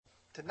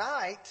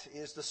Tonight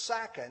is the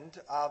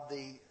second of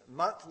the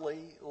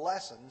monthly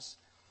lessons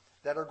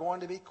that are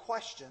going to be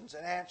questions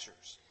and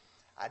answers.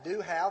 I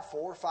do have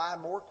 4 or 5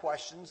 more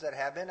questions that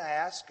have been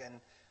asked, and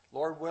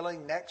Lord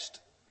willing, next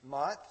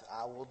month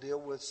I will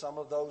deal with some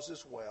of those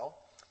as well.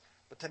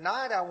 But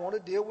tonight I want to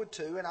deal with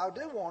 2, and I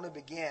do want to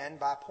begin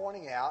by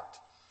pointing out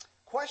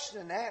question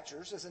and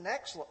answers is an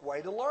excellent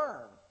way to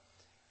learn.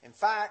 In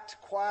fact,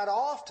 quite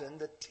often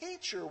the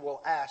teacher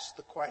will ask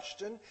the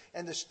question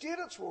and the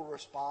students will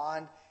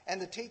respond, and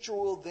the teacher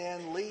will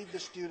then lead the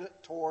student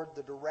toward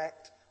the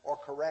direct or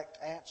correct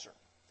answer.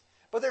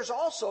 But there's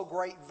also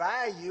great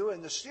value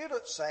in the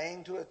student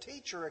saying to a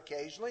teacher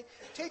occasionally,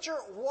 "Teacher,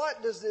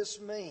 what does this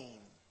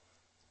mean?"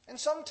 And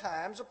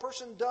sometimes a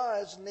person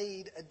does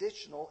need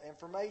additional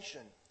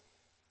information.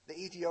 The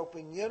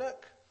Ethiopian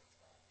eunuch,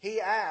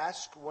 he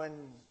asked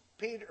when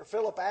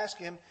Philip asked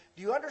him,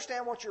 "Do you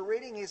understand what you're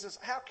reading?" He says,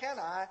 "How can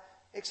I,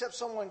 except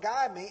someone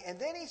guide me?" And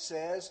then he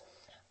says,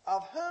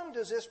 "Of whom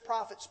does this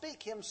prophet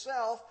speak,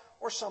 himself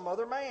or some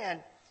other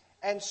man?"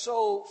 And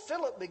so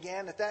Philip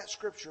began at that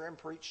scripture and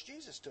preached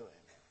Jesus to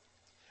him.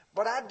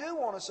 But I do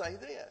want to say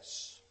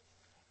this.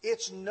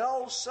 It's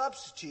no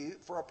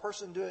substitute for a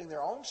person doing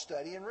their own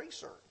study and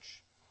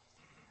research.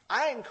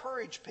 I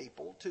encourage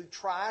people to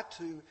try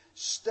to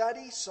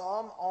study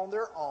some on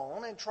their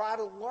own and try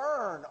to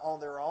learn on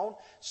their own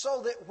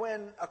so that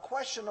when a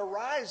question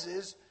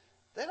arises,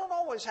 they don't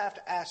always have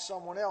to ask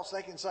someone else.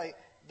 They can say,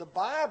 "The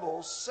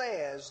Bible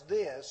says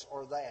this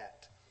or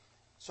that."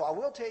 So I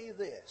will tell you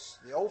this.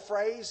 The old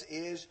phrase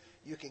is,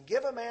 you can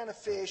give a man a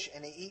fish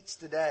and he eats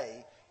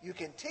today. You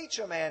can teach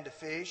a man to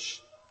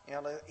fish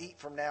and he'll eat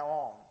from now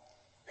on.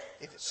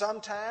 If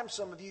sometimes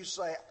some of you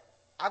say,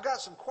 "I've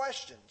got some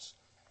questions,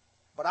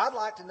 but I'd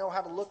like to know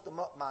how to look them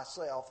up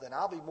myself," then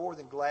I'll be more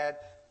than glad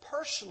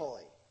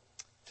personally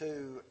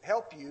to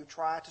help you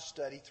try to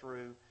study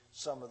through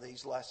some of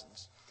these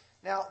lessons.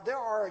 Now, there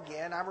are,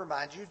 again, I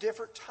remind you,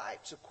 different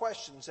types of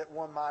questions that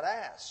one might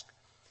ask.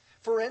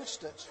 For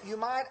instance, you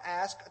might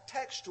ask a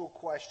textual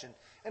question.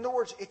 In other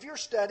words, if you're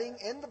studying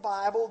in the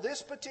Bible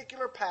this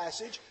particular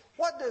passage,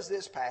 what does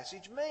this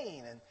passage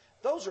mean? And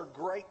those are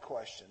great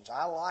questions.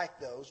 I like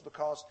those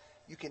because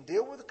you can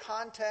deal with the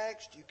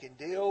context, you can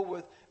deal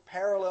with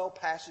parallel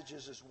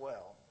passages as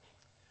well.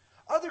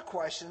 Other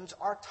questions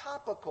are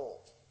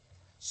topical.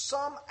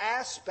 Some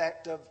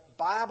aspect of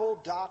Bible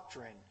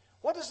doctrine.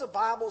 What does the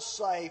Bible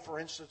say, for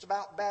instance,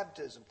 about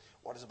baptism?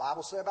 What does the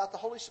Bible say about the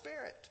Holy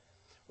Spirit?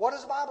 What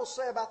does the Bible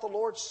say about the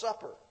Lord's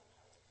Supper?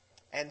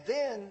 And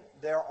then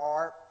there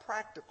are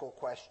practical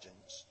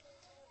questions.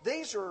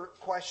 These are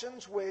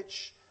questions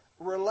which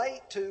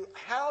relate to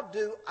how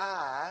do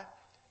I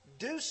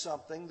do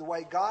something the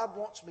way God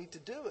wants me to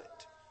do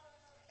it.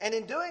 And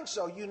in doing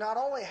so, you not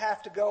only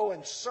have to go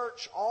and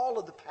search all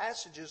of the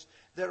passages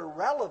that are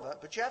relevant,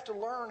 but you have to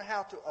learn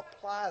how to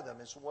apply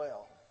them as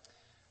well.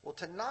 Well,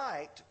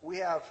 tonight we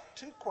have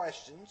 2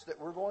 questions that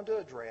we're going to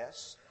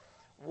address.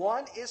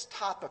 One is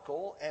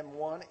topical and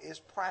one is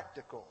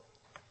practical.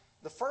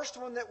 The first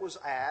one that was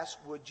asked,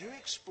 would you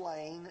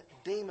explain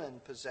demon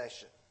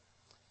possession?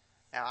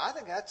 Now, I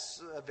think that's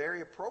a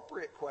very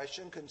appropriate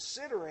question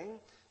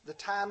considering the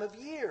time of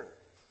year.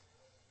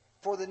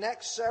 For the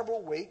next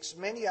several weeks,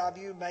 many of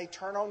you may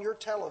turn on your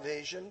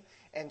television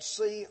and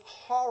see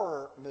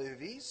horror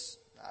movies.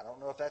 I don't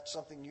know if that's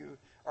something you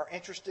are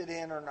interested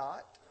in or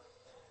not.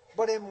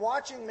 But in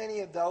watching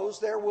many of those,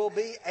 there will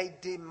be a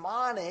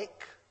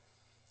demonic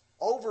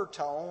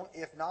overtone,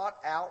 if not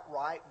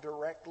outright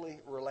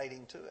directly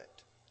relating to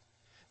it.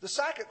 The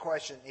second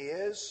question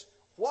is,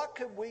 what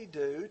could we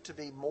do to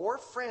be more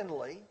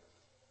friendly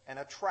and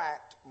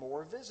attract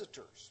more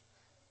visitors?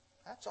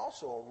 That's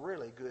also a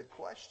really good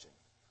question.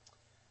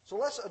 So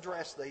let's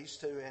address these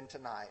 2 in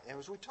tonight. And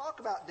as we talk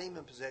about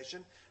demon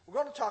possession, we're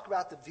going to talk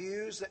about the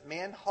views that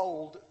men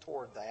hold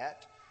toward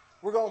that.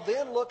 We're going to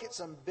then look at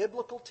some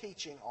biblical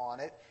teaching on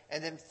it.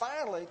 And then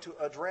finally, to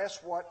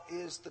address what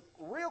is the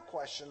real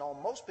question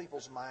on most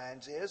people's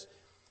minds is,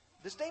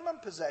 does demon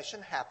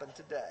possession happen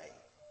today?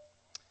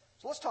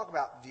 So let's talk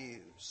about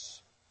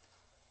views.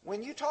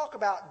 When you talk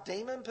about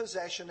demon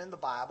possession in the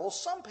Bible,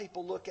 some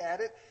people look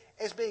at it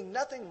as being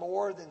nothing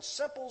more than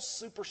simple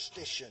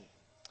superstition.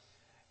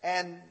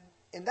 And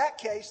in that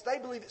case, they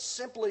believe it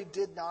simply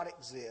did not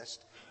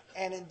exist.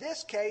 And in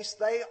this case,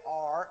 they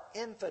are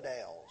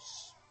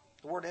infidels.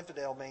 The word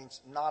infidel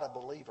means not a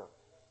believer.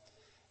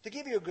 To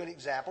give you a good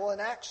example, in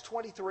Acts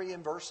 23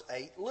 and verse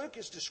 8, Luke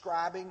is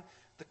describing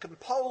the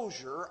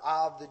composure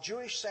of the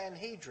Jewish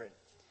Sanhedrin.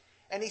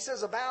 And he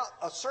says about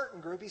a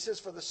certain group, he says,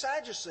 "For the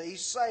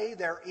Sadducees say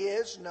there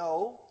is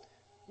no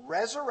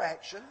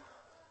resurrection,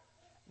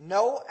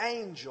 no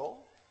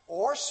angel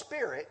or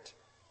spirit,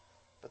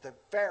 but the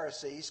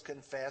Pharisees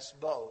confess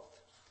both."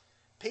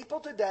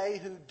 People today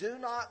who do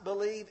not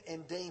believe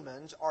in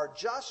demons are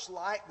just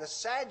like the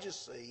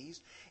Sadducees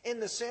in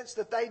the sense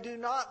that they do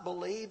not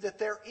believe that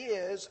there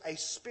is a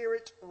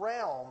spirit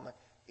realm,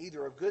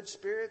 either of good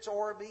spirits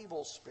or of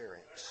evil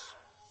spirits.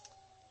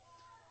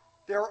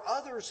 There are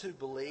others who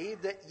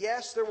believe that,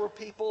 yes, there were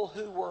people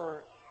who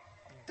were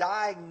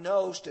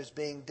diagnosed as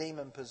being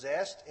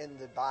demon-possessed in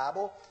the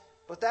Bible,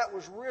 but that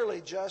was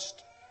really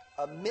just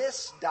a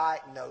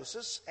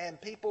misdiagnosis, and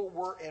people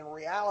were in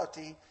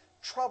reality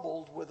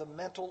troubled with a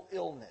mental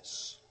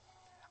illness.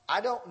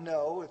 I don't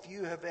know if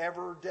you have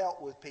ever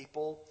dealt with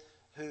people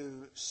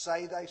who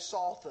say they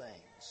saw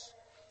things.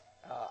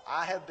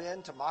 I have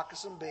been to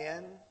Moccasin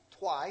Bend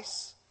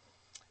twice,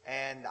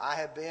 and I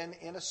have been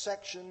in a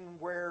section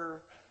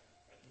where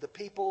the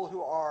people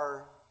who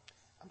are,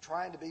 I'm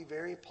trying to be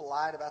very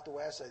polite about the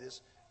way I say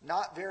this,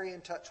 not very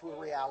in touch with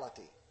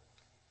reality.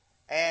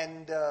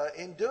 And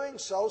in doing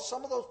so,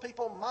 some of those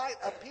people might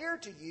appear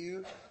to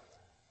you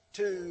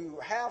to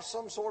have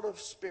some sort of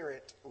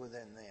spirit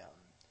within them.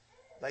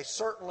 They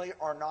certainly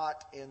are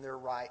not in their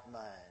right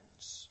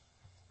minds.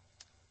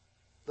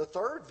 The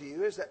third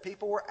view is that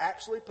people were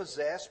actually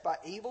possessed by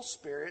evil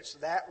spirits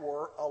that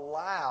were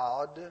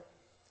allowed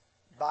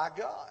by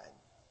God.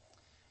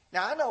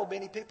 Now, I know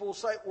many people will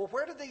say, well,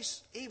 where did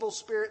these evil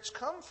spirits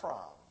come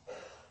from?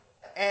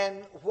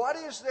 And what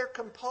is their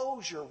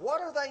composure?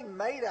 What are they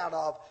made out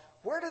of?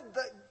 Where did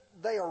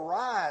they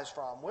arise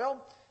from?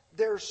 Well,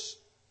 there's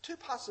two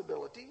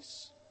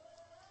possibilities.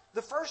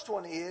 The first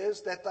one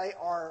is that they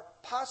are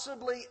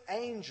possibly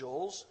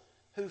angels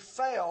who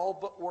fell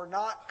but were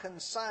not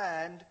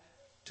consigned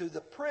to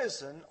the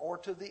prison or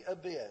to the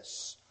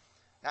abyss.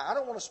 Now, I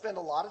don't want to spend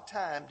a lot of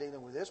time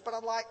dealing with this, but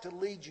I'd like to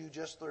lead you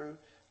just through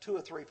 2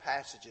 or 3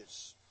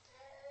 passages.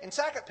 In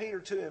 2 Peter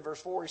 2 and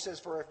verse 4, he says,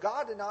 "For if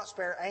God did not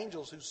spare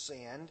angels who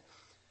sinned,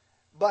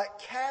 but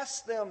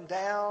cast them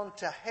down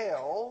to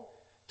hell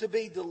to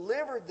be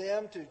delivered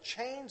them to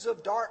chains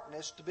of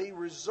darkness to be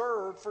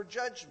reserved for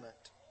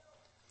judgment."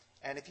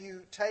 And if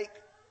you take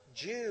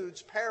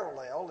Jude's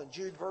parallel in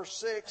Jude verse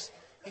 6,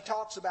 he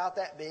talks about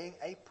that being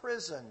a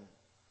prison.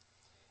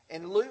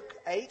 In Luke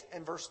 8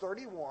 and verse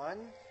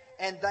 31,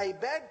 "And they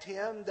begged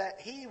him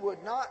that he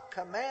would not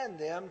command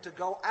them to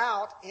go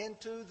out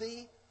into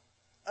the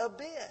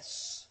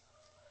abyss."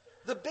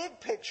 The big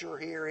picture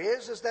here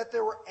is that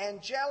there were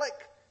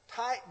angelic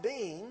type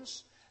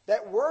beings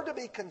that were to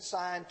be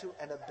consigned to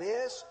an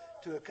abyss,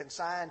 to be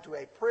consigned to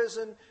a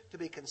prison, to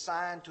be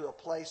consigned to a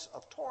place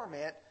of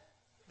torment,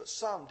 but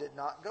some did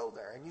not go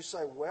there. And you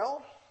say,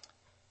 well,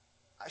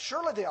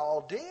 surely they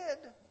all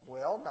did.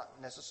 Well, not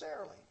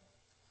necessarily.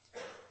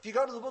 If you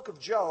go to the book of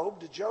Job,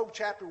 to Job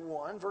chapter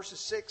 1,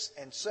 verses 6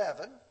 and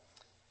 7,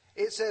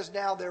 it says,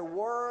 "Now there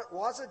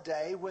was a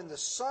day when the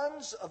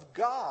sons of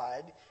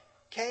God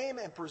came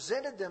and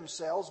presented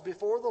themselves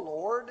before the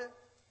Lord,"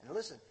 and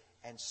listen,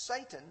 "and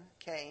Satan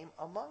came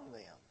among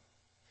them.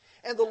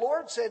 And the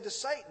Lord said to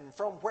Satan,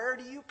 'From where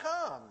do you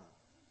come?'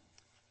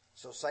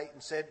 So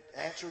Satan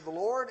answered the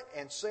Lord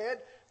and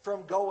said,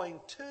 'From going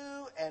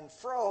to and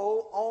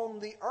fro on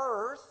the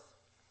earth,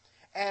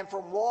 and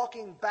from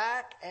walking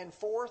back and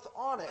forth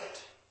on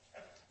it.'"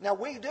 Now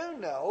we do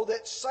know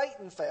that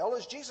Satan fell,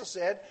 as Jesus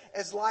said,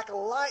 as like a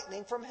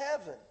lightning from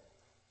heaven.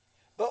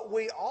 But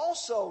we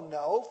also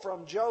know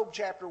from Job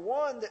chapter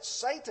 1 that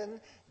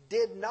Satan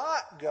did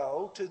not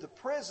go to the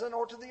prison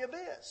or to the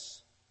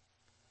abyss.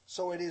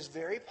 So it is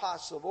very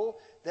possible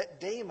that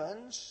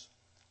demons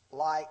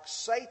like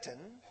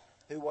Satan,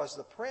 who was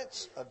the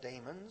prince of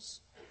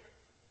demons,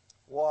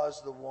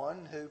 was the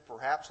one who,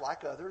 perhaps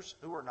like others,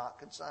 who were not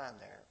consigned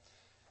there.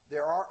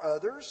 There are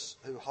others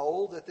who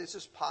hold that this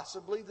is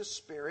possibly the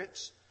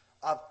spirits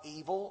of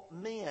evil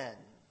men.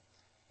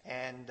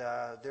 And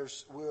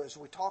as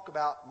we talk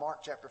about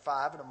Mark chapter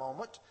 5 in a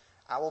moment,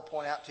 I will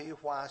point out to you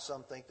why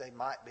some think they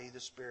might be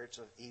the spirits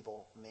of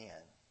evil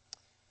men.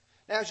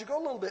 Now, as you go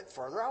a little bit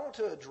further, I want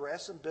to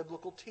address some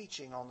biblical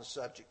teaching on the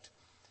subject.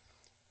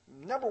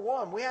 Number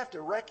one, we have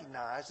to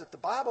recognize that the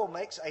Bible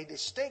makes a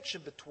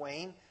distinction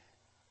between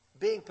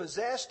being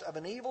possessed of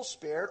an evil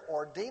spirit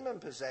or demon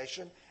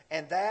possession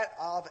and that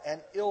of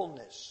an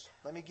illness.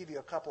 Let me give you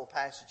a couple of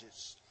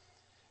passages.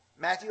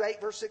 Matthew 8,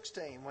 verse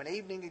 16. "When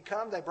evening had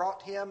come, they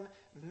brought him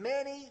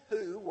many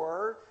who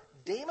were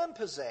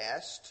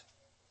demon-possessed,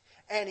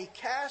 and he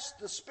cast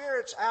the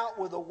spirits out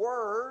with a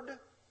word,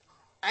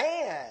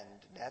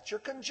 and," that's your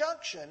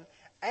conjunction,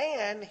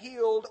 "and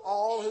healed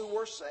all who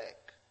were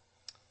sick."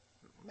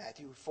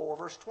 Matthew 4,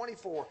 verse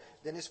 24.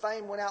 "Then his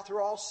fame went out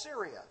through all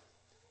Syria,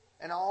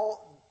 and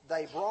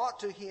they brought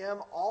to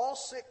him all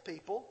sick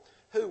people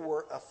who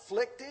were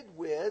afflicted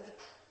with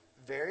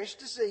various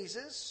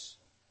diseases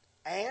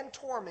and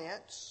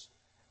torments,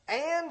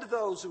 and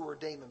those who were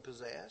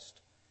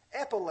demon-possessed,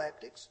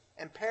 epileptics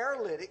and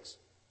paralytics,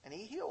 and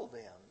he healed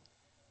them."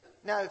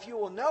 Now, if you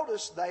will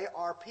notice, they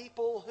are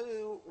people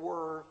who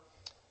were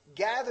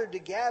gathered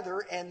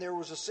together, and there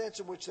was a sense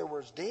in which there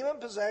was demon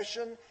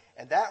possession,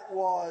 and that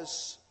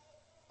was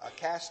a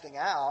casting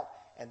out,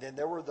 and then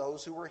there were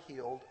those who were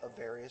healed of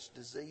various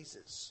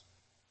diseases.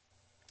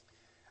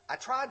 I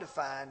tried to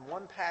find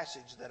one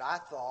passage that I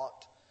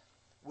thought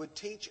would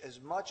teach as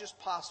much as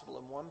possible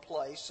in one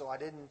place, so I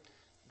didn't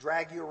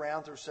drag you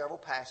around through several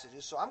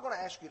passages. So I'm going to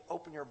ask you to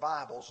open your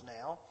Bibles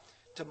now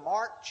to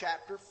Mark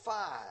chapter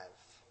 5.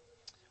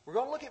 We're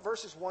going to look at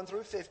verses 1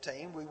 through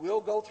 15. We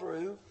will go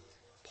through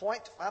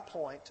point by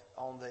point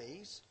on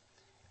these.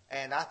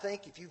 And I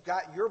think if you've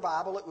got your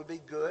Bible, it would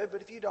be good.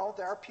 But if you don't,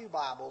 there are pew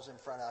Bibles in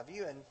front of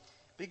you. And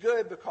be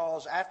good,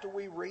 because after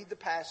we read the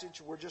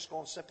passage, we're just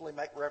going to simply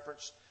make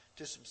reference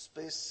to some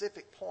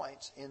specific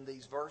points in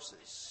these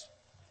verses.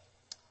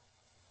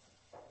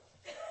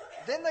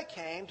 Then they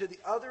came to the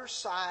other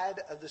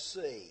side of the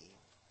sea,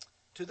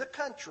 to the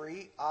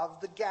country of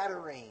the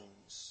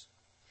Gadarenes.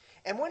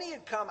 And when he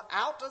had come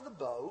out of the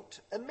boat,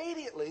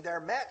 immediately there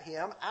met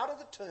him out of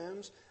the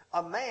tombs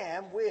a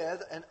man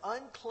with an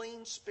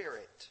unclean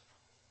spirit,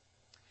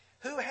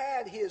 who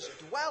had his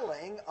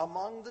dwelling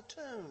among the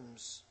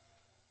tombs.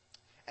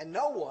 And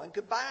no one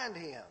could bind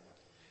him,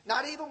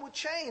 not even with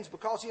chains,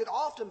 because he had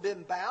often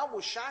been bound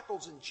with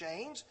shackles and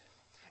chains,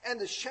 and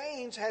the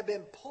chains had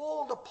been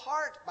pulled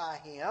apart by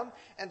him,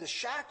 and the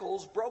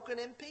shackles broken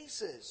in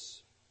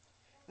pieces.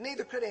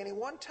 Neither could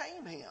anyone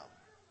tame him.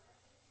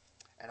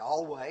 And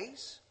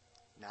always,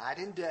 night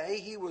and day,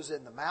 he was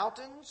in the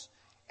mountains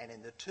and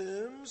in the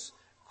tombs,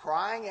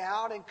 crying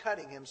out and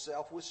cutting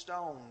himself with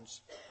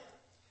stones.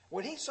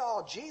 When he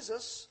saw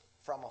Jesus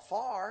from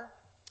afar,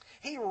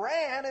 he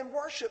ran and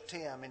worshipped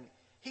him, and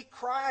he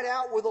cried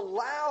out with a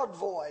loud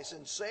voice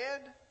and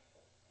said,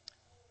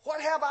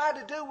 "What have I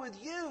to do with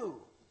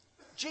you,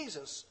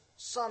 Jesus,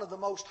 Son of the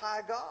Most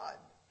High God?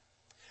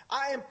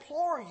 I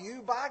implore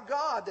you by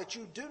God that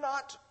you do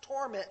not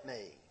torment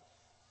me."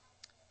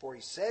 For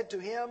he said to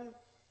him,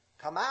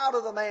 "Come out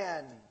of the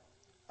man,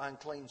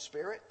 unclean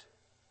spirit."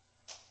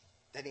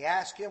 Then he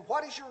asked him,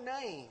 "What is your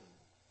name?"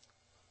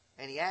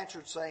 And he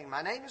answered, saying,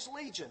 "My name is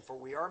Legion, for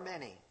we are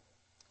many."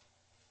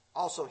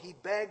 Also he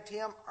begged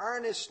him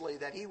earnestly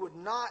that he would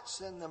not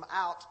send them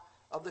out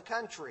of the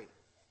country.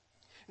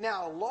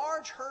 Now a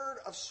large herd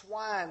of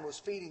swine was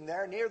feeding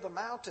there near the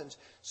mountains.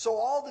 So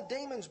all the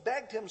demons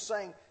begged him,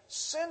 saying,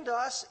 "Send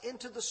us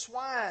into the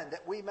swine,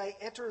 that we may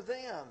enter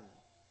them."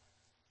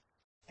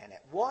 And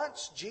at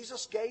once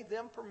Jesus gave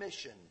them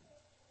permission.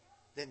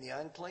 Then the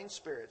unclean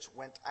spirits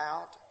went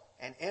out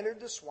and entered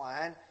the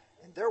swine,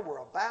 and there were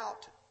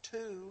about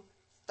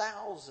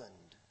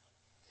 2,000.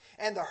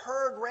 And the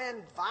herd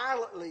ran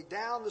violently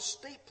down the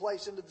steep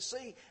place into the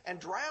sea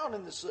and drowned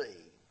in the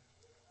sea.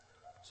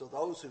 So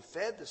those who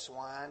fed the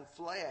swine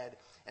fled,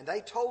 and they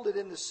told it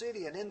in the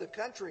city and in the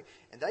country,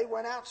 and they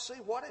went out to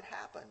see what had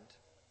happened.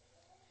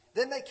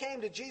 Then they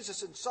came to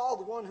Jesus and saw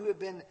the one who had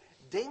been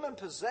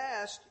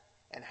demon-possessed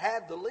and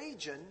had the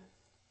legion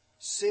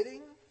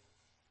sitting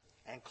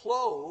and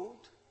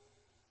clothed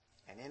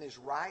and in his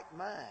right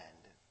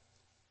mind.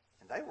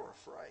 And they were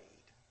afraid.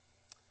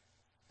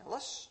 Now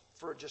let's,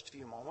 for just a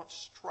few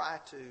moments, try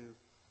to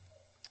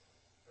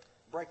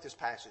break this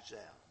passage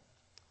down.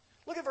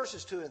 Look at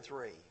verses 2 and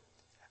 3.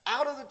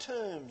 Out of the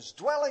tombs,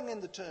 dwelling in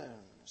the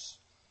tombs.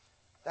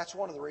 That's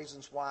one of the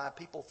reasons why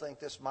people think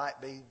this might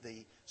be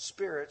the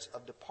spirits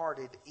of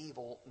departed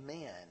evil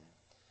men,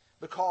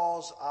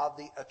 because of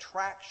the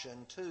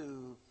attraction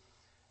to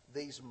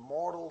these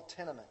mortal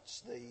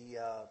tenements,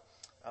 the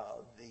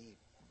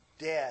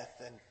death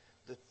and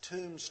the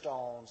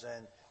tombstones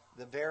and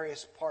the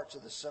various parts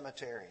of the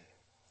cemetery.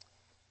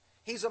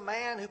 He's a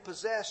man who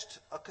possessed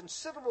a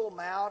considerable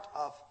amount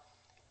of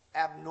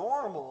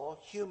abnormal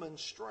human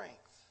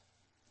strength,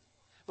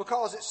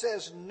 because it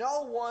says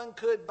no one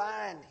could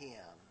bind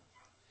him.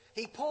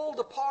 He pulled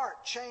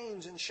apart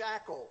chains and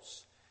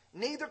shackles.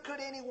 Neither could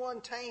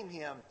anyone tame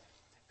him.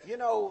 You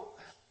know,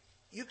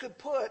 you could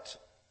put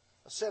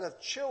a set of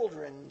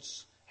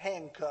children's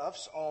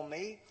handcuffs on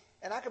me,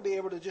 and I could be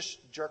able to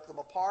just jerk them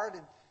apart,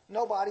 and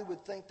nobody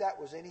would think that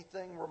was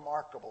anything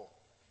remarkable,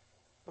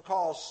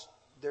 because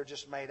they're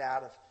just made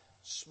out of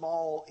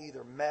small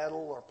either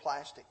metal or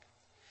plastic.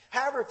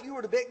 However, if you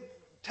were to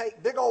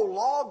take big old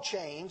log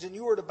chains and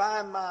you were to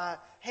bind my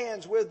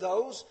hands with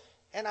those,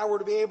 and I were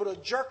to be able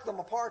to jerk them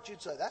apart,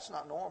 you'd say, that's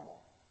not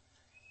normal.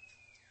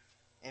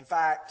 In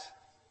fact,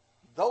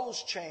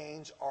 those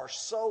chains are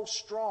so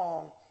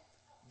strong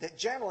that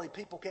generally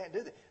people can't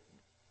do that.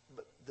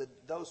 But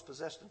those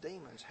possessed of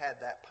demons had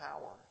that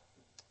power.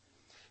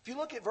 If you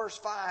look at verse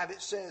 5,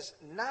 it says,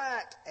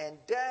 night and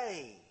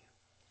day,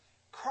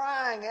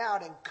 crying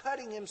out and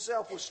cutting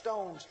himself with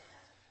stones.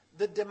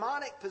 The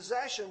demonic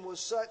possession was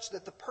such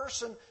that the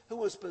person who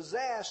was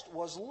possessed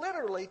was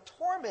literally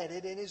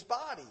tormented in his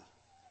body.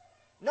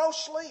 No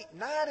sleep,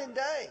 night and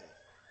day.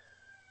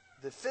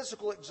 The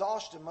physical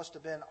exhaustion must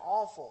have been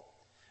awful.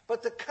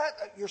 But to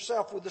cut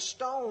yourself with the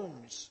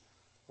stones,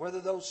 whether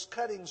those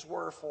cuttings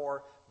were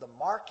for the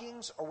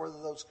markings or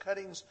whether those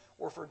cuttings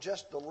were for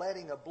just the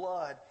letting of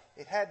blood,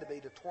 it had to be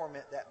to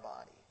torment that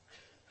body.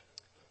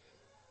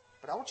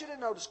 But I want you to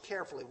notice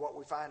carefully what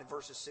we find in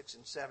verses 6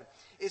 and 7.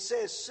 It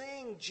says,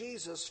 seeing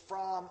Jesus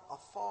from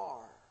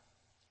afar.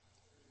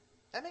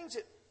 That means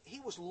that he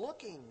was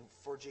looking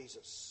for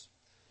Jesus.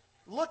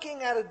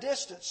 Looking at a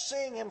distance,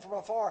 seeing him from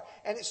afar.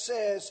 And it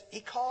says, he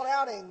called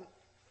out and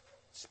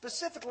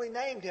specifically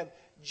named him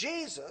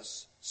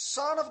Jesus,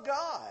 Son of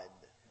God.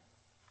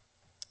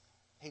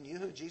 He knew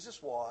who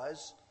Jesus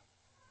was,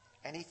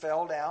 and he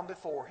fell down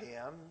before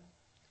him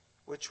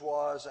which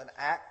was an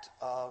act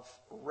of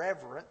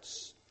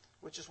reverence,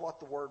 which is what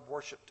the word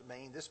worship to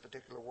mean, this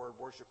particular word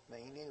worship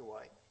mean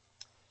anyway.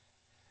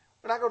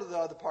 When I go to the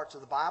other parts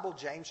of the Bible,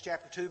 James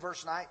chapter 2,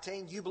 verse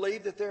 19, you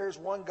believe that there is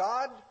one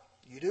God?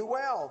 You do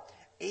well.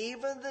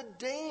 Even the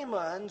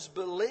demons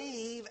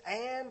believe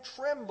and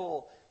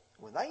tremble.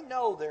 When they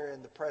know they're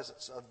in the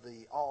presence of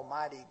the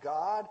Almighty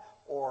God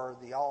or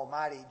the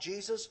Almighty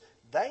Jesus,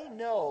 they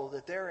know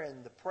that they're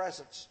in the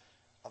presence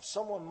of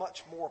someone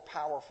much more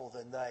powerful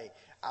than they.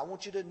 I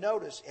want you to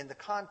notice in the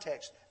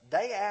context,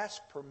 they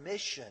ask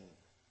permission.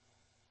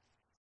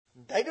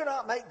 They do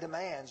not make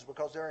demands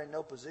because they're in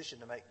no position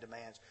to make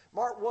demands.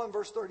 Mark 1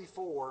 verse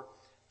 34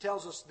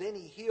 tells us, then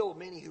he healed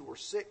many who were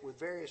sick with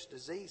various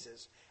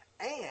diseases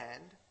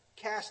and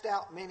cast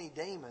out many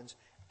demons,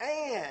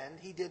 and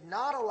he did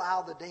not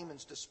allow the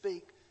demons to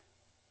speak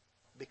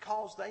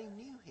because they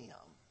knew him.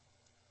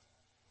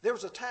 There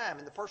was a time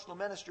in the personal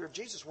ministry of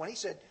Jesus when he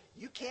said,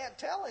 you can't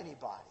tell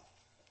anybody.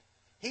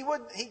 He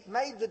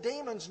made the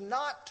demons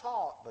not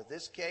talk, but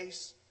this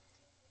case,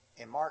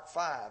 in Mark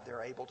 5,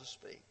 they're able to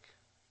speak.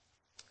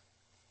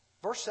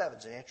 Verse 7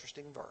 is an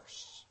interesting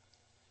verse.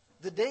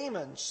 The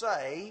demons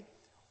say,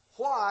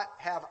 what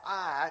have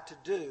I to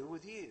do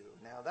with you?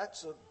 Now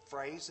that's a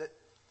phrase that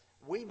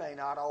we may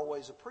not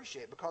always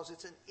appreciate because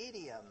it's an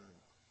idiom.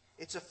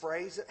 It's a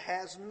phrase that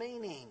has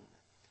meaning.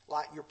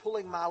 Like you're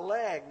pulling my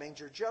leg means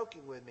you're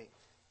joking with me.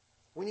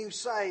 When you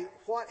say,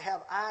 what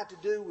have I to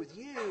do with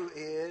you,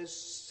 is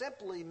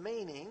simply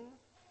meaning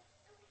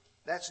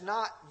that's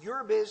not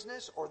your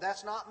business or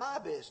that's not my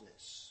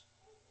business.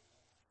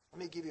 Let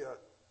me give you at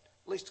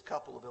least a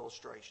couple of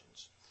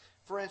illustrations.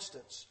 For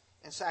instance,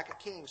 in 2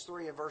 Kings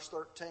 3 and verse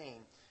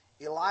 13,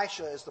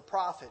 Elisha is the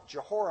prophet,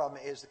 Jehoram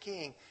is the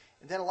king.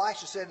 And then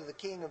Elisha said to the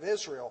king of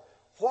Israel,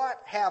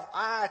 what have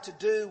I to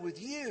do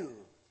with you?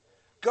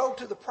 Go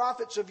to the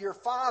prophets of your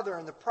father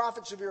and the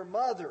prophets of your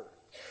mother.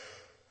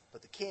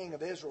 But the king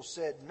of Israel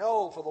said,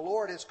 no, for the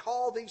Lord has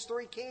called these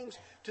three kings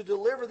to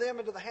deliver them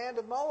into the hand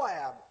of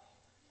Moab.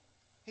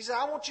 He said,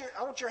 I want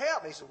your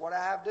help. He said, what do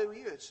I have to do with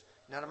you? It's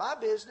none of my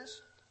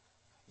business.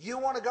 You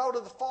want to go to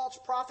the false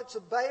prophets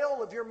of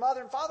Baal of your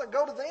mother and father,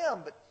 go to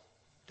them, but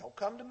don't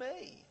come to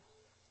me.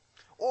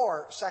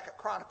 Or 2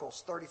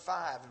 Chronicles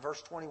 35 and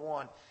verse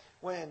 21,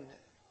 when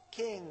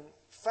King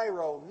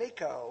Pharaoh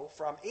Necho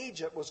from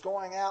Egypt was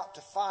going out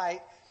to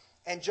fight,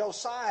 and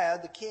Josiah,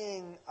 the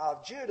king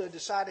of Judah,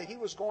 decided he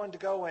was going to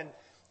go and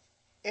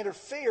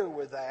interfere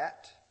with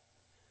that.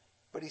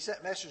 But he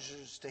sent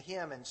messengers to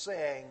him and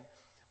saying,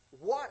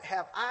 what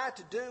have I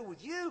to do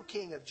with you,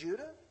 king of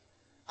Judah?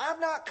 I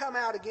have not come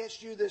out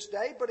against you this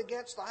day, but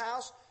against the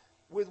house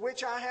with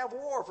which I have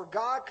war. For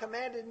God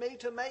commanded me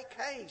to make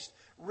haste.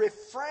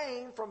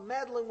 Refrain from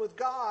meddling with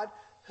God,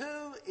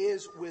 who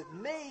is with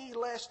me,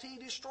 lest he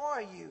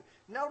destroy you.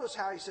 Notice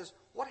how he says,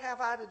 what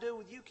have I to do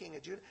with you, king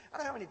of Judah? I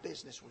don't have any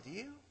business with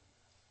you.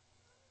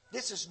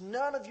 This is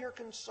none of your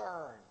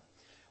concern.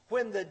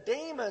 When the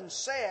demon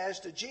says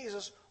to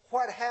Jesus,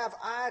 what have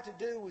I to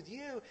do with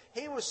you?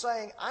 He was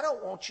saying, I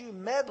don't want you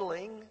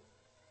meddling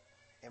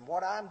in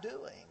what I'm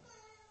doing.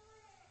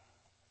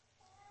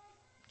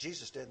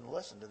 Jesus didn't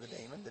listen to the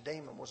demon. The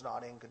demon was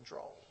not in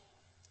control.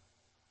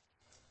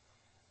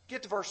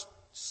 Get to verse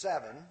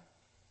 7.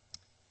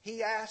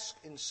 He asks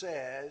and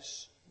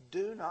says,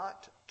 do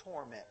not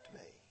torment me.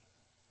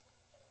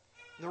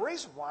 And the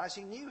reason why is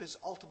he knew his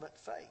ultimate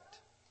fate.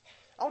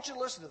 I want you to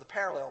listen to the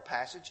parallel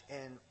passage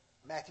in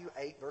Matthew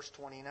 8, verse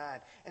 29.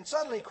 And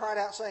suddenly he cried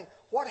out, saying,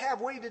 what have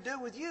we to do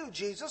with you,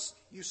 Jesus,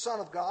 you Son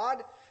of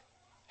God?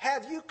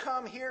 Have you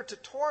come here to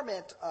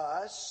torment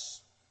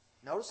us?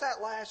 Notice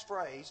that last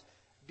phrase,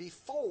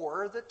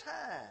 before the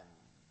time.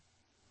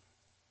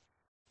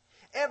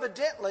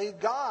 Evidently,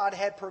 God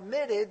had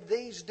permitted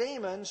these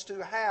demons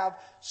to have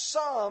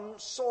some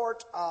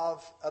sort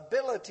of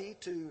ability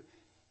to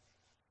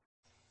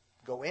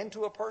go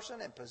into a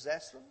person and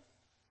possess them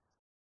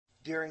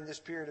during this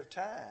period of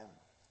time.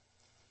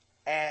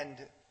 And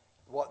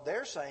what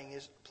they're saying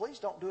is, please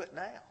don't do it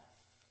now.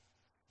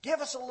 Give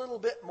us a little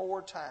bit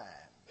more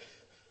time.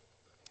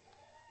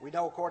 We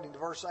know, according to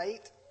verse 8,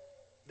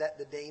 that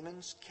the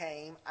demons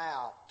came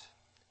out.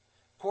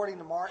 According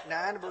to Mark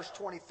 9, verse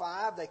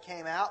 25, they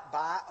came out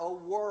by a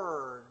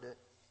word.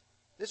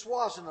 This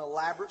was an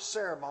elaborate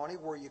ceremony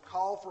where you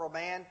call for a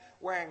man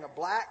wearing a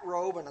black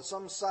robe and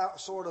some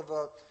sort of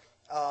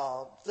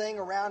a thing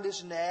around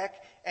his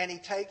neck, and he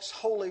takes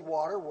holy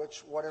water,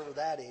 whatever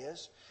that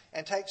is,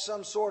 and takes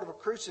some sort of a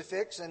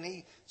crucifix, and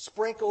he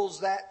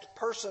sprinkles that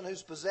person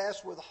who's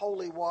possessed with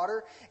holy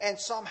water, and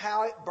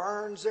somehow it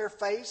burns their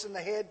face, and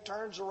the head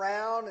turns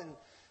around, and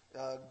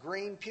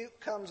green puke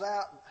comes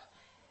out.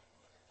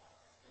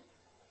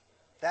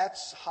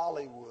 That's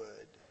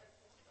Hollywood.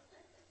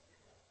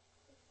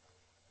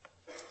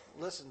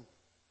 Listen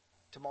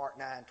to Mark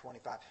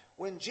 9:25.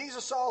 When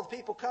Jesus saw the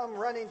people come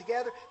running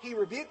together, he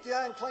rebuked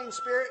the unclean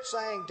spirit,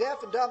 saying,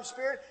 deaf and dumb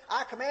spirit,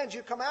 I command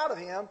you, come out of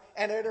him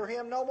and enter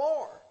him no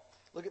more.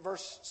 Look at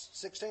verse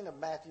 16 of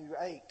Matthew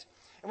 8.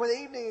 And when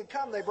the evening had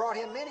come, they brought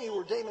him many who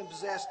were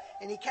demon-possessed,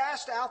 and he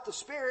cast out the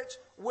spirits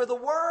with a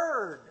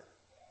word.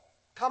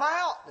 Come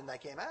out! And they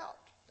came out.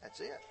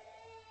 That's it.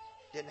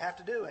 Didn't have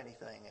to do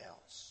anything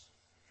else.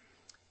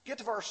 Get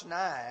to verse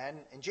 9,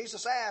 and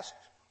Jesus asked,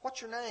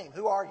 what's your name?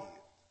 Who are you?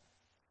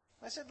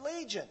 I said,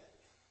 Legion.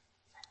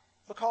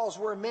 Because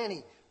we're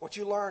many. What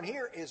you learn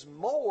here is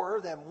more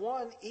than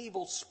one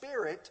evil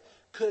spirit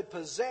could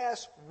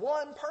possess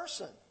one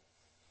person.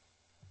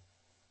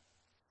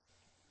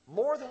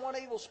 More than one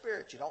evil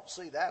spirit. You don't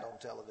see that on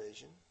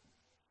television.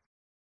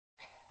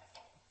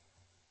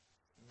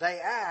 They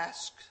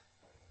asked,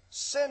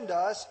 send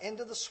us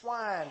into the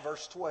swine,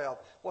 verse 12.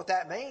 What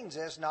that means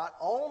is not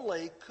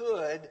only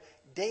could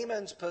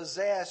demons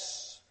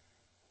possess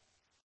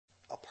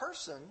a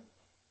person,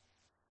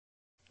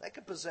 they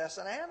could possess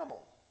an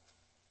animal.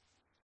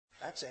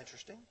 That's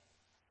interesting.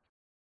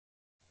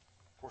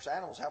 Of course,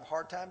 animals have a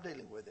hard time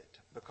dealing with it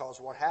because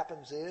what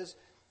happens is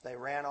they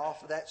ran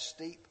off of that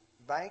steep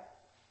bank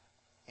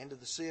into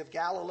the Sea of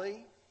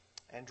Galilee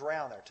and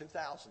drowned there,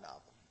 2,000 of them.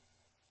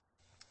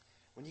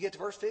 When you get to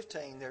verse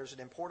 15, there's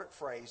an important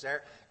phrase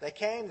there. They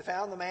came, they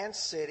found the man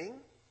sitting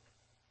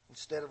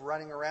instead of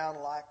running around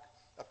like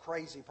a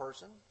crazy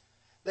person.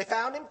 They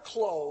found him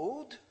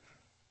clothed,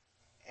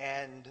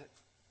 and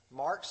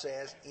Mark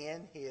says,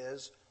 in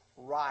his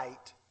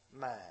right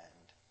mind.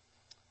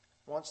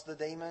 Once the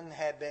demon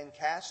had been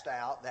cast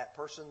out, that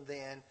person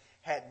then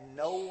had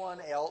no one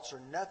else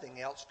or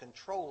nothing else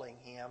controlling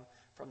him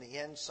from the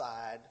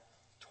inside,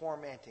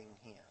 tormenting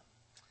him.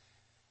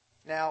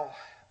 Now,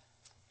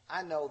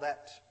 I know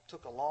that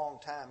took a long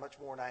time, much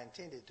more than I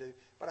intended to,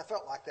 but I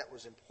felt like that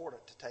was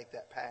important to take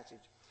that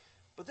passage.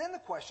 But then the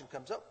question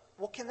comes up,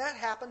 well, can that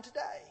happen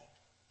today?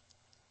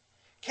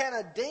 Can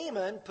a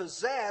demon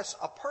possess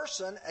a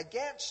person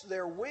against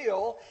their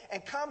will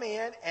and come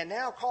in and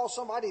now cause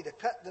somebody to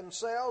cut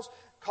themselves,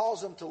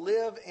 cause them to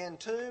live in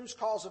tombs,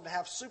 cause them to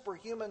have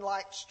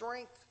superhuman-like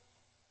strength?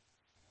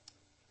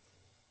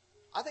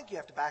 I think you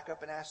have to back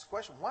up and ask the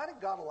question, why did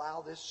God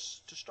allow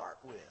this to start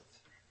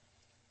with?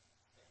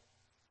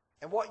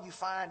 And what you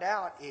find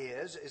out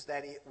is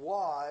that it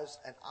was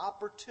an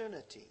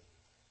opportunity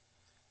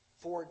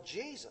for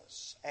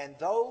Jesus and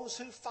those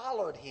who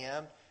followed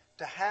him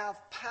to have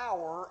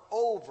power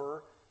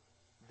over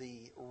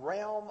the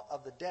realm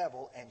of the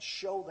devil and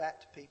show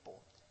that to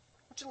people.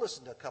 I want you to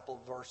listen to a couple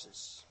of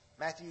verses.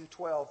 Matthew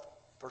 12,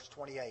 verse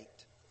 28.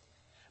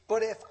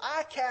 But if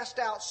I cast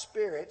out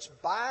spirits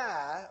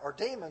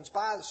demons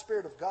by the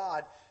Spirit of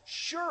God,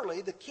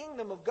 surely the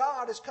kingdom of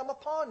God has come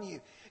upon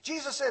you.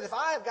 Jesus said, if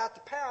I have got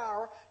the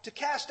power to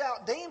cast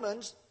out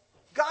demons,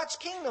 God's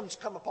kingdom's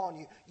come upon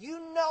you.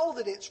 You know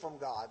that it's from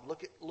God.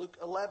 Look at Luke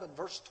 11,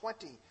 verse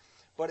 20.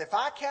 But if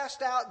I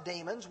cast out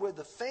demons with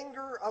the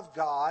finger of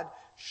God,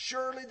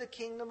 surely the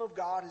kingdom of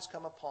God has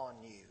come upon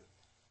you.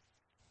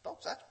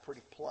 Folks, that's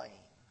pretty plain.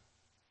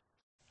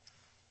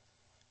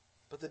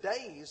 But the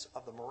days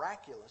of the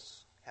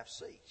miraculous have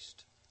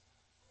ceased.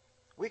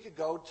 We could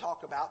go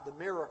talk about the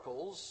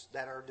miracles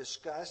that are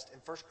discussed in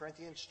 1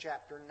 Corinthians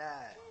chapter 9.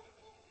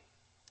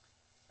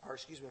 1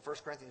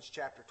 Corinthians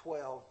chapter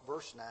 12,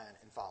 verse 9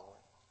 and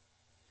following.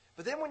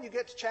 But then when you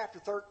get to chapter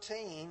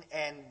 13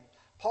 and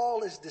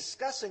Paul is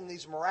discussing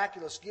these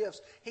miraculous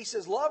gifts, he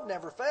says, love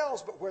never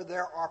fails, but where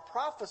there are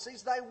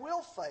prophecies, they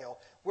will fail.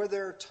 Where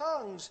there are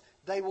tongues,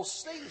 they will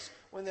cease.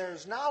 When there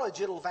is knowledge,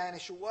 it'll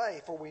vanish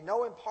away. For we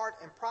know in part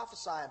and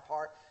prophesy in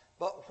part,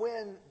 but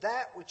when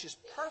that which is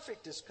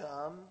perfect is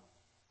come,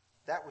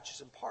 that which is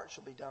in part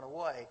shall be done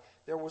away.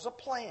 There was a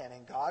plan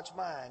in God's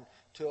mind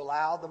to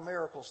allow the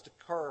miracles to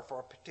occur for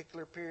a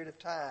particular period of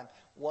time.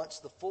 Once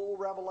the full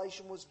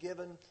revelation was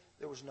given,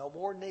 there was no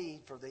more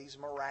need for these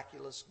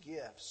miraculous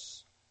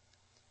gifts.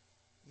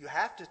 You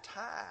have to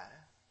tie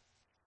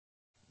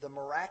the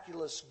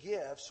miraculous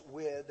gifts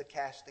with the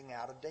casting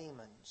out of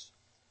demons.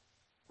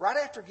 Right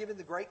after giving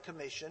the Great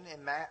Commission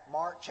in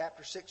Mark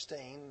chapter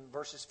 16,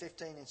 verses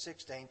 15 and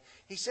 16,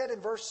 he said in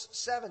verse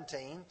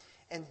 17,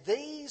 and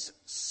these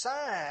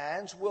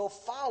signs will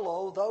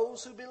follow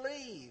those who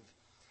believe.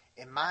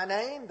 In my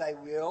name they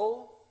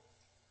will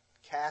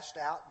cast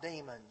out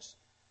demons.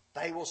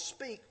 They will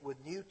speak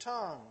with new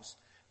tongues.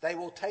 They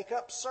will take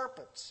up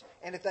serpents.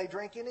 And if they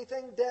drink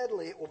anything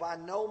deadly, it will by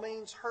no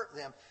means hurt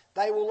them.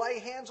 They will lay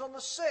hands on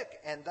the sick,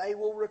 and they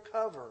will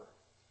recover.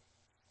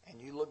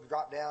 And you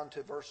drop down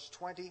to verse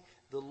 20.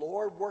 The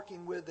Lord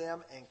working with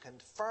them and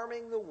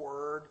confirming the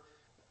word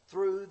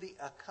through the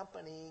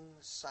accompanying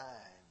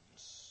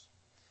signs.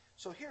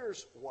 So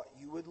here's what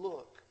you would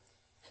look.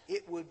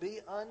 It would be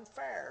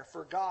unfair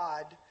for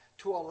God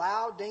to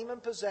allow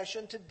demon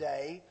possession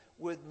today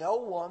with no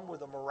one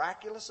with a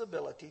miraculous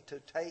ability to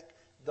take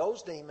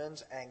those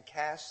demons and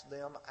cast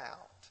them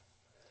out.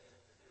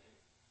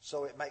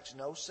 So it makes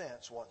no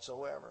sense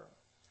whatsoever.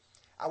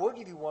 I will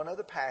give you one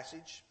other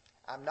passage.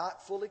 I'm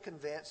not fully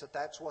convinced that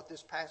that's what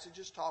this passage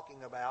is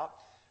talking about,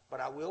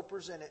 but I will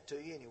present it to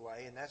you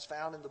anyway, and that's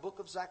found in the book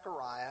of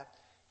Zechariah,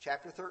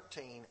 chapter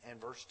 13 and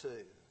verse 2.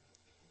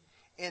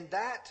 In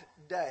that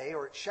day,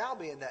 or it shall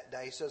be in that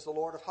day, says the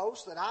Lord of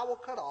hosts, that I will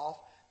cut off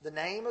the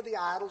name of the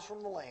idols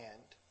from the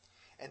land,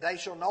 and they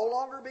shall no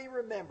longer be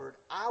remembered,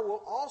 I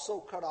will also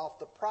cut off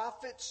the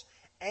prophets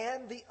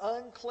and the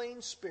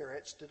unclean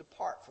spirits to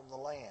depart from the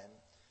land.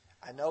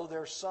 I know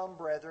there are some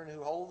brethren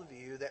who hold the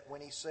view that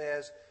when he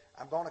says,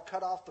 I'm going to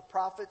cut off the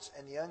prophets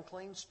and the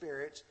unclean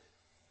spirits,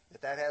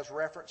 that has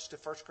reference to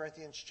 1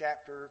 Corinthians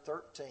chapter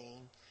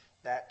 13,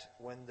 that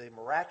when the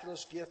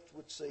miraculous gift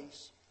would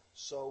cease,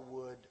 so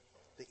would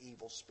the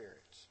evil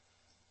spirits.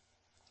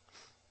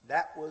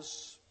 That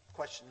was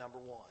question number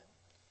 1.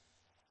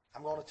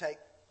 I'm going to take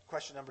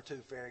question number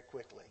 2 very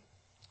quickly.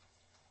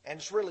 And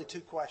it's really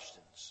 2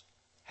 questions.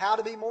 How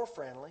to be more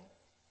friendly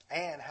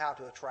and how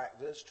to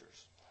attract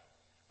visitors.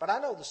 But I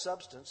know the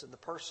substance and the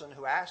person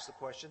who asked the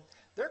question,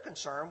 they're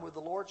concerned with the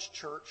Lord's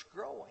church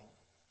growing.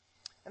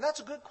 And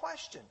that's a good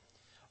question.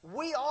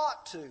 We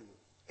ought to,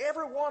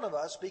 every one of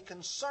us, be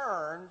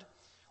concerned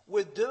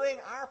with doing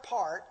our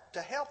part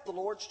to help the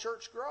Lord's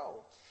church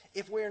grow.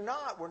 If we're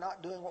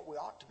not doing what we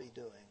ought to be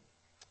doing.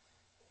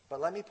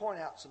 But let me point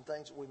out some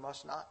things that we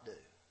must not do.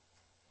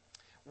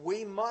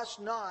 We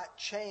must not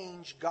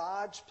change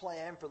God's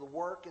plan for the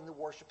work and the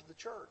worship of the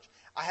church.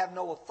 I have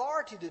no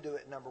authority to do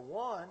it, number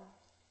 1.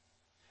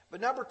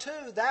 But number 2,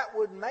 that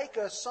would make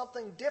us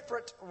something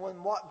different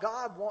than what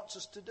God wants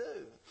us to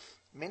do.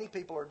 Many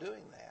people are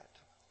doing that.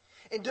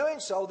 In doing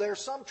so, there's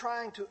some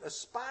trying to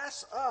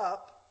spice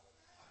up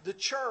the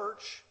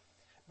church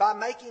by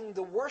making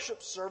the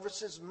worship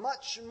services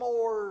much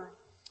more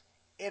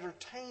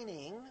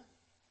entertaining,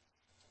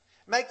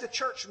 make the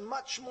church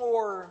much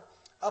more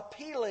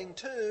appealing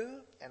to,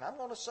 and I'm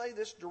going to say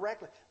this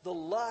directly, the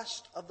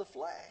lust of the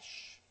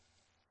flesh.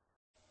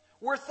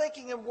 We're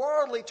thinking in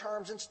worldly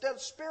terms instead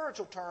of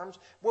spiritual terms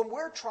when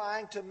we're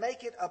trying to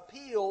make it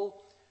appeal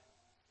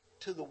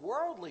to the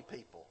worldly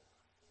people.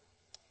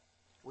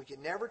 We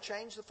can never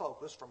change the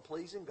focus from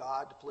pleasing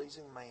God to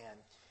pleasing man.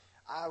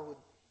 I would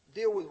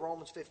deal with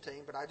Romans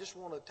 15, but I just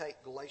want to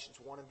take Galatians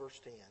 1 and verse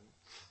 10.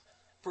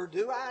 For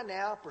do I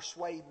now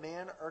persuade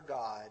men or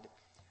God?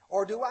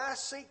 Or do I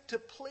seek to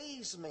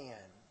please men?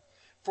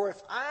 For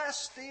if I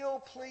still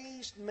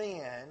pleased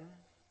men,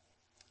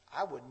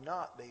 I would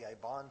not be a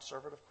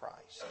bondservant of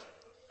Christ.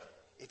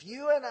 If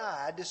you and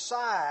I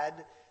decide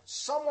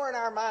somewhere in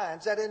our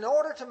minds that in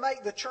order to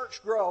make the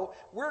church grow,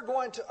 we're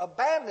going to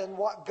abandon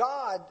what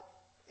God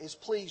is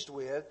pleased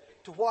with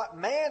to what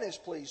man is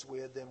pleased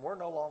with, then we're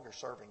no longer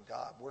serving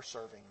God. We're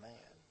serving man.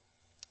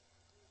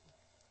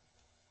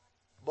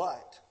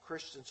 But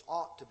Christians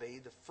ought to be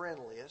the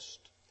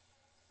friendliest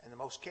and the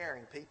most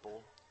caring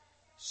people,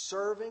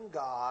 serving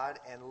God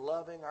and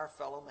loving our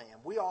fellow man.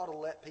 We ought to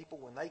let people,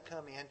 when they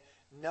come in,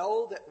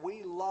 know that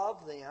we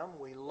love them,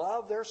 we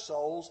love their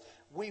souls,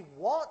 we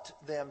want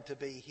them to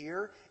be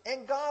here,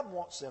 and God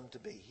wants them to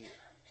be here.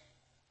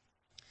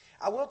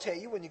 I will tell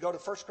you, when you go to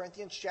 1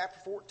 Corinthians chapter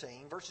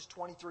 14, verses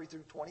 23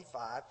 through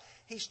 25,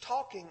 he's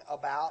talking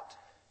about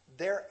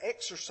their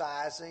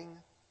exercising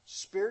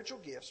spiritual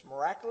gifts,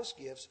 miraculous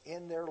gifts,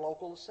 in their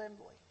local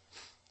assembly.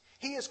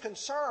 He is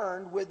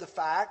concerned with the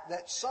fact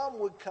that some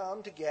would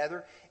come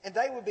together and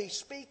they would be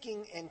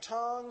speaking in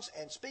tongues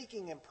and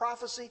speaking in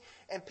prophecy,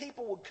 and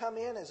people would come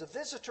in as a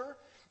visitor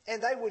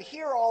and they would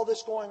hear all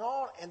this going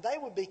on and they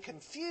would be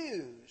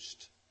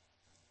confused.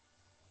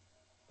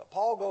 But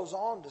Paul goes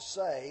on to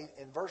say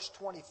in verse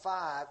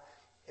 25,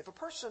 if a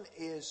person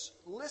is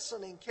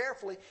listening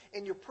carefully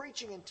and you're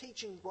preaching and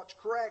teaching what's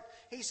correct,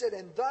 he said,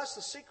 and thus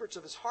the secrets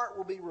of his heart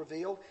will be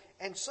revealed,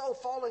 and so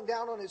falling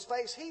down on his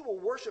face, he will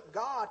worship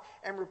God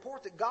and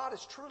report that God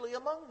is truly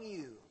among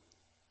you.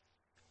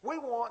 We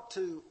want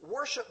to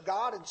worship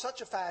God in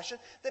such a fashion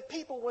that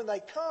people, when they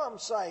come,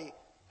 say,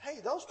 hey,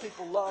 those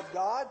people love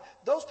God,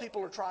 those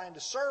people are trying to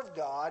serve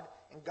God,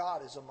 and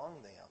God is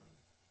among them.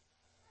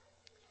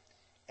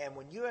 And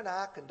when you and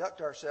I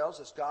conduct ourselves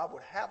as God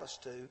would have us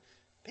to,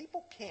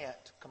 people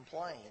can't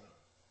complain.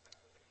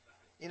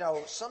 You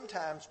know,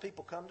 sometimes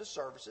people come to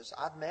services.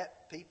 I've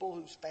met people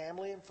whose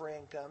family and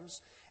friend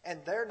comes, and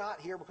they're not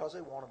here because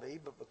they want to be,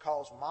 but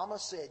because Mama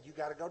said, you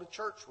got to go to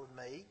church with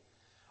me,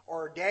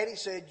 or Daddy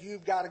said,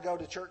 you've got to go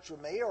to church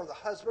with me, or the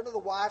husband or the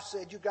wife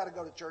said, you've got to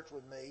go to church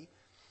with me.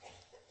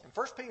 In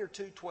 1 Peter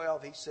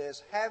 2:12, he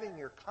says, having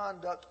your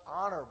conduct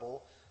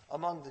honorable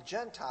among the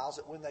Gentiles,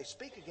 that when they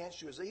speak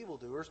against you as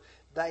evildoers,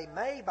 they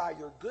may, by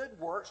your good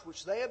works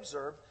which they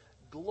observe,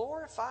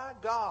 glorify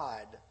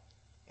God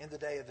in the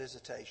day of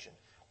visitation.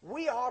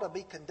 We ought to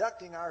be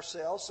conducting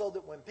ourselves so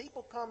that when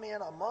people come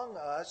in among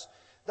us,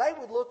 they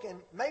would look,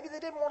 and maybe they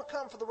didn't want to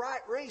come for the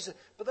right reason,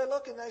 but they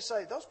look and they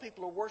say, those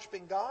people are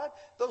worshiping God,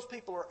 those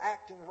people are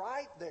acting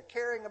right, they're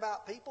caring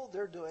about people,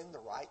 they're doing the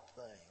right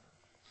thing.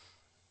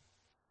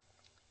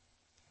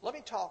 Let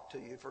me talk to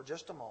you for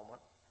just a moment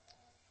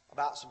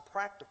about some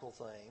practical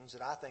things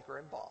that I think are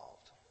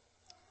involved.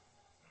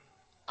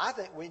 I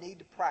think we need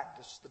to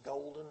practice the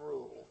golden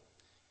rule.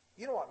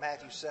 You know what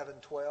Matthew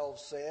 7:12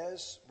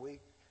 says? We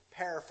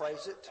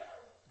paraphrase it.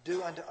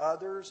 Do unto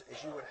others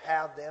as you would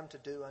have them to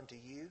do unto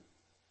you.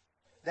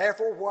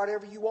 Therefore,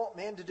 whatever you want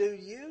men to do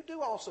to you,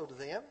 do also to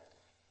them.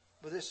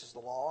 For this is the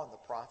law and the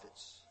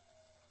prophets.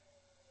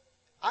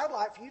 I'd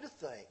like for you to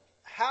think,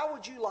 how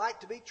would you like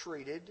to be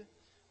treated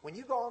when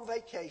you go on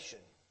vacation?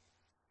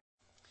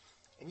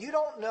 And you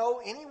don't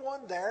know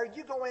anyone there.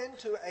 You go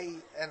into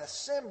an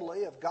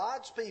assembly of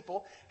God's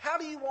people. How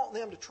do you want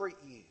them to treat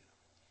you?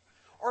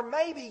 Or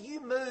maybe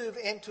you move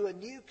into a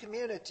new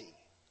community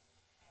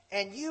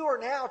and you are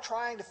now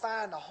trying to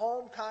find a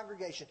home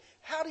congregation.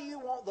 How do you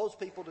want those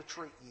people to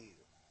treat you?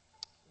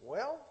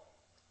 Well,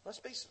 let's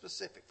be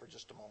specific for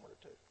just a moment or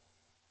two.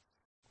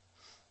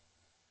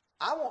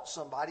 I want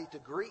somebody to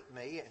greet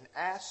me and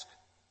ask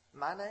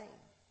my name.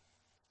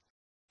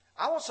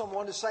 I want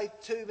someone to say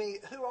to me,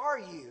 who are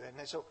you? And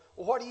they say,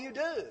 well, what do you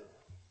do?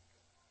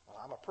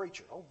 Well, I'm a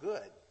preacher. Oh,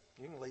 good.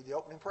 You can lead the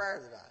opening prayer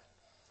today.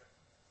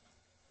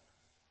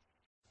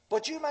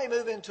 But you may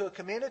move into a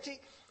community,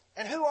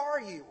 and who are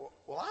you?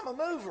 Well, I'm a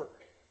mover.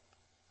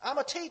 I'm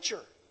a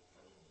teacher.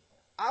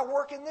 I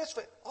work in this.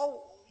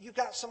 Oh, you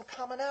got some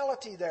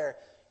commonality there.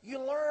 You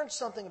learned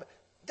something about.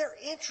 They're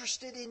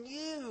interested in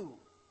you.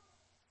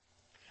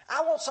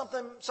 I want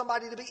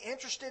somebody to be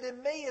interested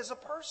in me as a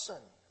person.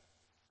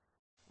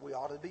 We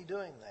ought to be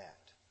doing that.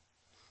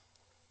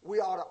 We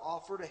ought to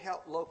offer to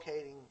help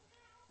locating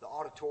the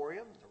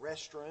auditorium, the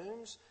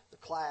restrooms, the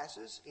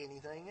classes,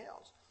 anything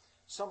else.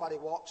 Somebody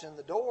walks in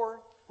the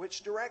door,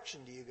 which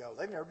direction do you go?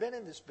 They've never been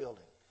in this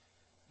building.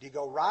 Do you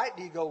go right?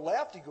 Do you go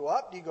left? Do you go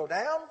up? Do you go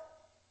down?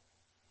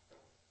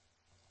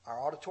 Our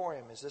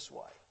auditorium is this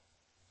way.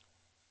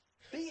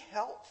 Be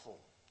helpful.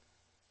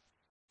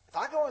 If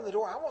I go in the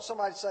door, I want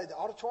somebody to say, the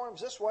auditorium's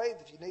this way.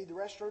 If you need the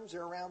restrooms,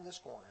 they're around this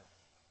corner.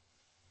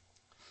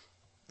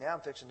 Now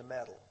I'm fixing to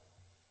meddle.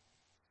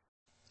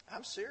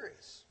 I'm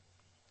serious.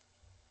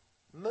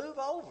 Move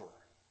over.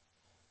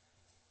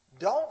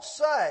 Don't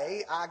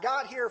say, I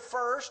got here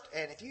first,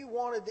 and if you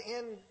wanted the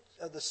end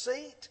of the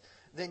seat,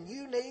 then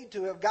you need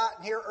to have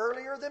gotten here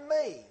earlier than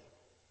me.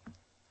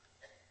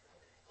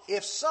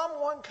 If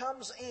someone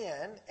comes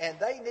in and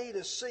they need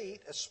a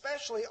seat,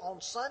 especially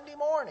on Sunday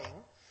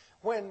morning,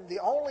 when the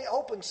only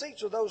open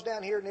seats are those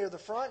down here near the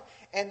front,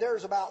 and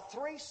there's about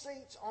 3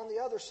 seats on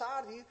the other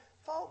side of you,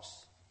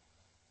 folks,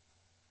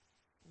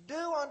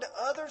 do unto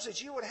others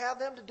as you would have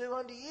them to do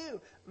unto you.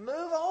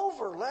 Move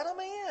over. Let them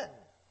in.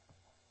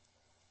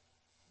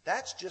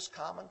 That's just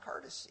common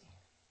courtesy.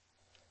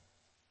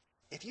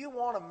 If you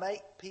want to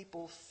make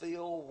people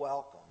feel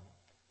welcome,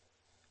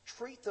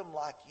 treat them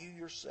like you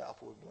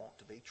yourself would want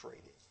to be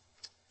treated.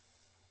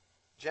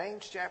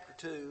 James chapter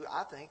 2,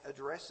 I think,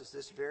 addresses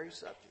this very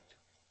subject.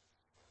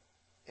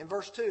 In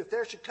verse 2, if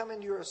there should come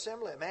into your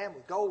assembly a man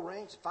with gold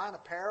rings and fine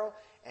apparel,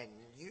 and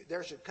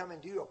there should come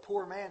into you a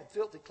poor man in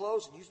filthy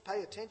clothes, and you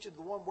pay attention to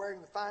the one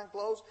wearing the fine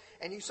clothes,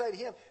 and you say to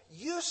him,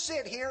 you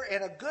sit here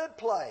in a good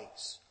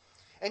place.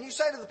 And you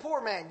say to the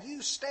poor man,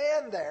 you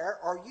stand there,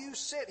 or you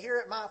sit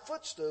here at my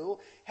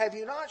footstool. Have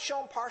you not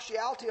shown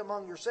partiality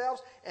among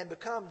yourselves and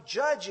become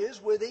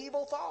judges with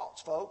evil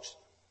thoughts, folks?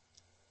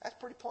 That's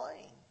pretty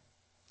plain.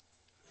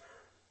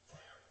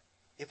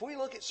 If we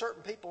look at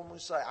certain people and we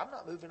say, I'm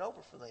not moving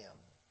over for them,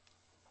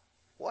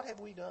 what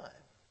have we done?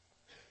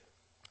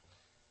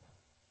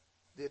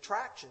 The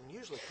attraction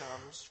usually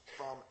comes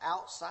from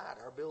outside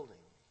our building.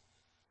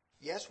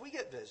 Yes, we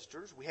get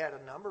visitors. We had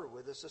a number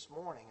with us this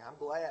morning. I'm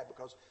glad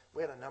because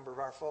we had a number of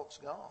our folks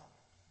gone.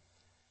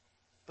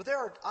 But there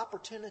are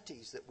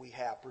opportunities that we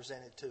have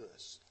presented to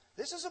us.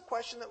 This is a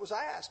question that was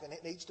asked, and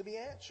it needs to be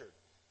answered.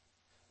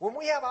 When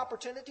we have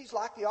opportunities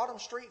like the Autumn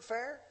Street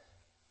Fair,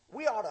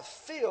 we ought to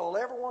fill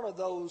every one of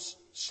those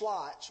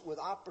slots with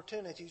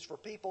opportunities for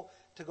people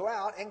to go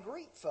out and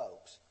greet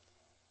folks.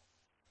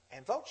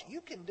 And folks, you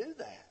can do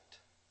that.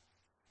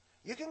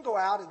 You can go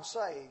out and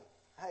say,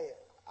 hey,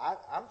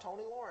 I'm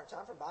Tony Lawrence.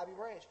 I'm from Bobby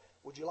Branch.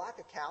 Would you like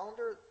a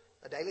calendar,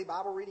 a daily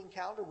Bible reading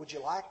calendar? Would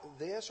you like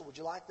this or would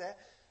you like that?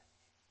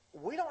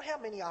 We don't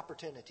have many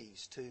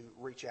opportunities to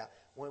reach out.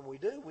 When we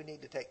do, we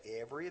need to take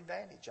every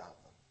advantage of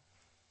them.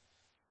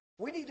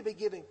 We need to be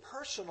giving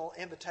personal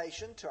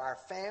invitation to our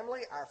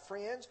family, our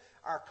friends,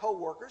 our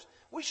co-workers.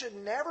 We should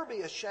never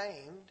be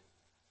ashamed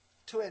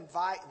to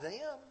invite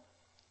them.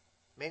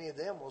 Many of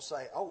them will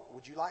say, oh,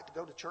 would you like to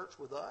go to church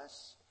with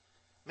us?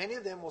 Many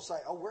of them will say,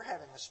 oh, we're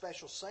having a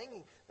special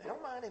singing. They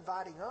don't mind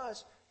inviting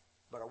us,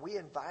 but are we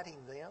inviting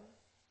them?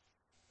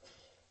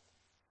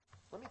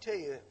 Let me tell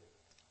you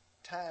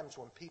times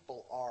when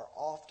people are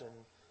often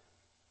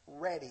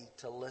ready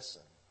to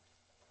listen.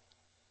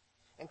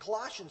 In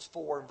Colossians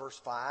 4 and verse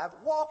 5,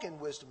 walk in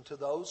wisdom to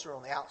those who are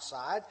on the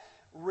outside,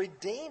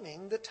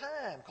 redeeming the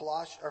time.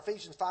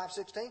 Ephesians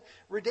 5:16,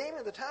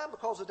 redeeming the time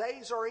because the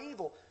days are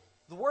evil.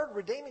 The word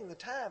redeeming the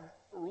time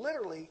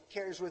literally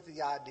carries with it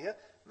the idea,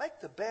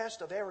 make the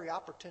best of every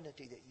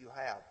opportunity that you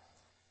have.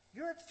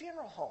 You're at the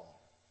funeral home.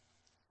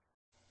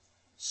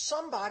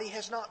 Somebody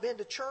has not been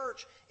to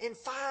church in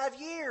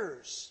 5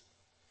 years.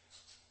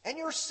 And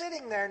you're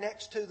sitting there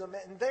next to them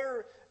and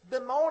they're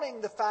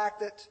bemoaning the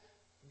fact that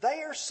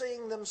they are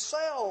seeing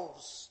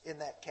themselves in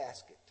that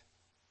casket.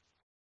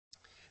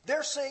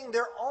 They're seeing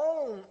their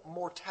own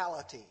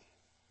mortality.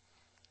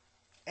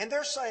 And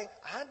they're saying,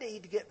 I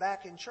need to get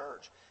back in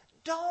church.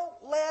 Don't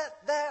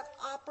let that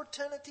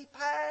opportunity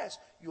pass.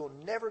 You'll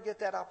never get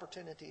that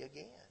opportunity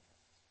again.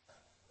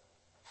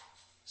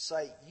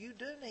 Say, you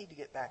do need to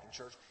get back in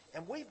church,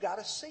 and we've got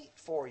a seat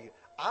for you.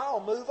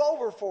 I'll move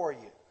over for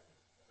you.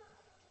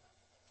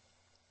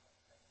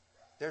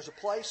 There's a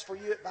place for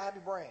you at Bobby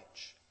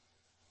Branch.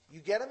 You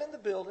get them in the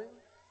building.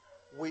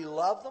 We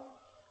love them.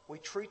 We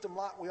treat them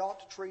like we ought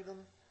to treat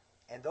them,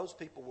 and those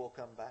people will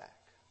come back.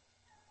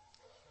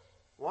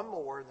 One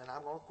more, and then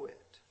I'm going to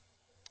quit.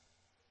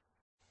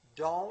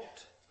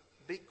 Don't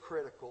be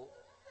critical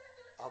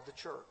of the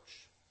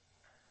church.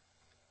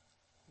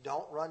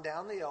 Don't run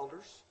down the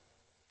elders.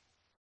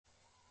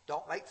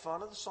 Don't make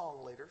fun of the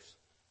song leaders.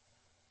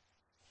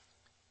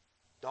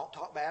 Don't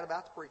talk bad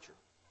about the preacher.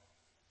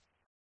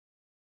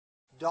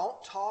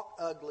 Don't talk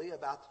ugly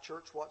about the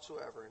church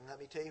whatsoever. And let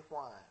me tell you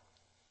why.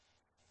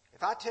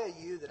 If I tell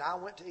you that I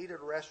went to eat at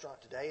a restaurant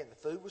today and the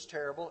food was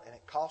terrible and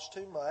it cost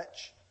too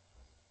much,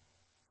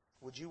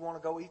 would you want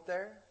to go eat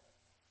there?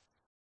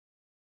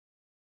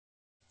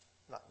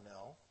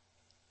 No.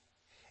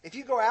 If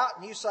you go out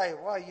and you say,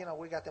 well,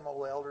 we got them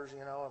old elders,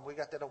 and we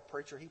got that old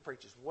preacher, he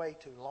preaches way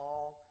too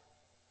long.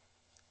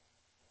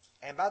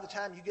 And by the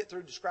time you get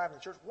through describing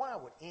the church, why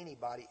would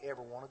anybody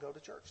ever want to go to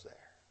church there?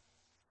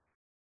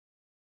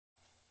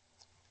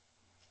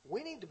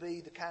 We need to be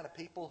the kind of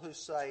people who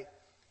say,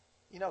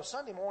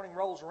 Sunday morning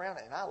rolls around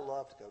and I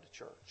love to go to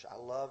church. I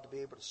love to be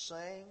able to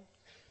sing,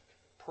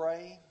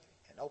 pray,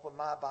 and open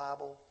my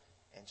Bible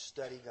and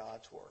study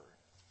God's Word.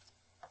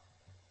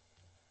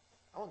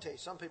 I want to tell you,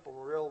 some people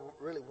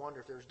really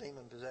wonder if there's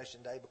demon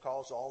possession day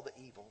because of all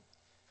the evil.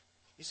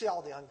 You see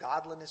all the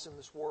ungodliness in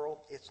this world?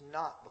 It's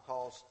not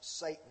because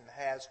Satan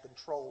has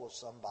control of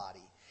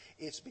somebody.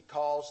 It's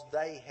because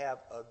they have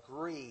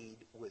agreed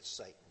with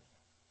Satan.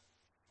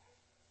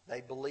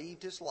 They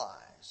believed his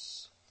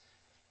lies.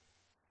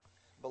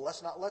 But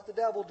let's not let the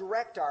devil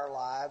direct our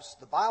lives.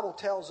 The Bible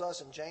tells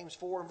us in James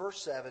 4 and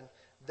verse 7,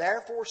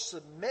 therefore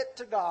submit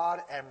to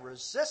God and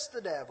resist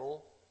the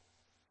devil,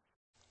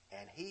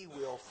 and he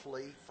will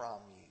flee from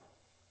you.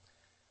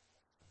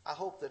 I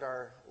hope that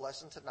our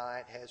lesson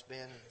tonight has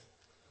been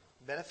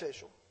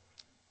beneficial.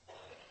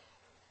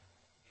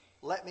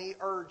 Let me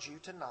urge you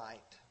tonight.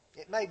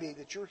 It may be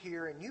that you're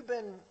here and you've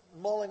been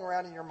mulling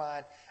around in your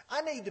mind,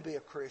 I need to be a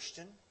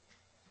Christian.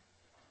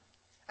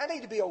 I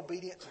need to be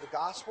obedient to the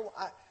gospel.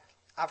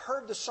 I've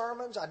heard the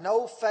sermons. I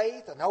know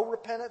faith. I know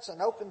repentance. I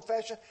know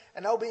confession.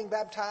 I know being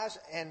baptized.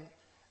 And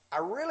I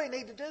really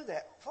need to do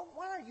that.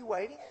 Why are you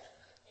waiting?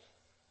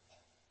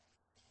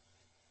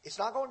 It's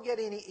not going to get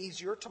any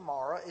easier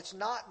tomorrow. It's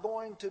not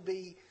going to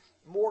be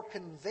more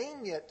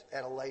convenient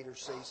at a later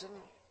season,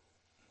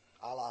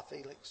 a la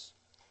Felix.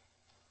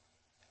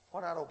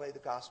 Why not obey the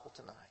gospel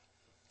tonight?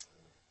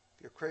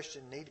 If you're a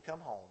Christian and need to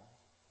come home,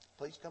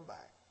 please come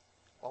back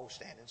while we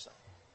stand and sing.